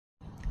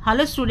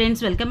Hello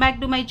students, welcome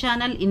back to my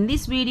channel. In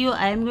this video,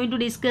 I am going to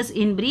discuss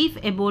in brief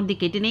about the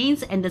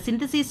catenanes and the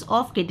synthesis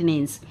of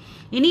catenanes.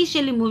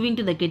 Initially moving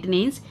to the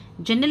catenanes,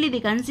 generally they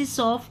consist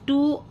of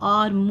two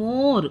or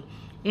more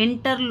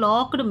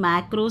interlocked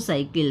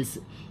macrocycles.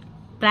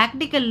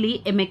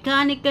 Practically, a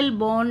mechanical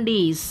bond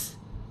is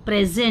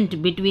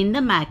present between the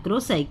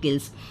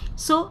macrocycles.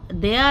 So,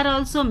 they are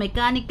also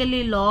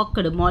mechanically locked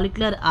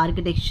molecular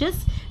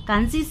architectures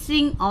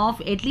consisting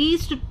of at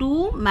least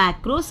two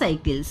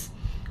macrocycles.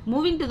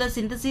 Moving to the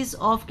synthesis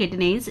of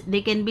catenanes,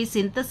 they can be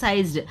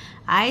synthesized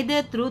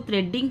either through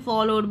threading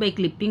followed by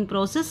clipping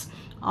process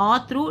or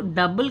through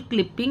double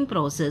clipping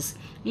process.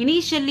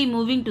 Initially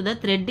moving to the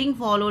threading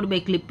followed by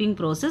clipping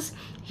process,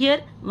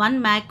 here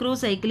one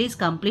macrocycle is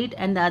complete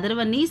and the other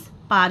one is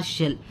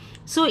partial.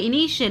 So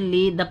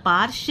initially the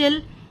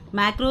partial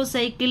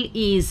macrocycle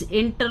is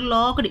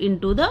interlocked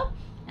into the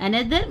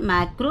another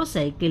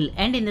macrocycle,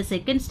 and in the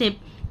second step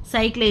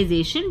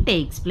cyclization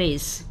takes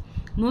place.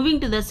 Moving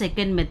to the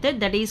second method,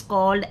 that is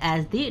called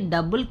as the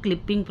double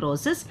clipping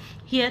process.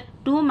 Here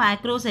two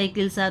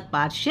macrocycles are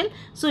partial.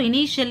 So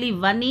initially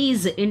one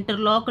is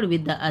interlocked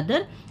with the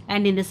other,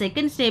 and in the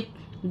second step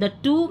the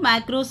two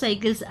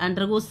macrocycles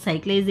undergo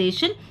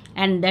cyclization,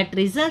 and that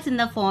results in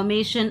the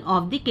formation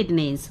of the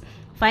catenanes.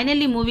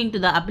 Finally, moving to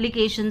the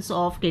applications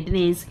of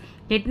catenanes.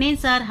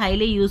 Catenanes are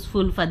highly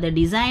useful for the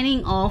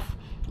designing of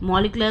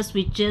molecular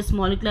switches,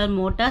 molecular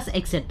motors,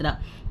 etc.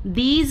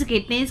 These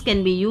catenanes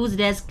can be used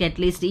as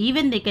catalysts,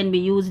 even they can be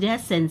used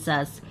as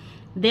sensors.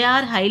 They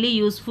are highly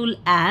useful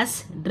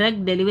as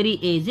drug delivery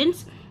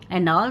agents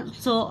and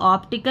also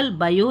optical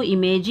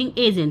bioimaging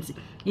agents.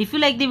 If you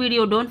like the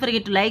video, don't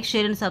forget to like,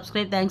 share and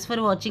subscribe. Thanks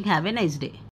for watching. Have a nice day.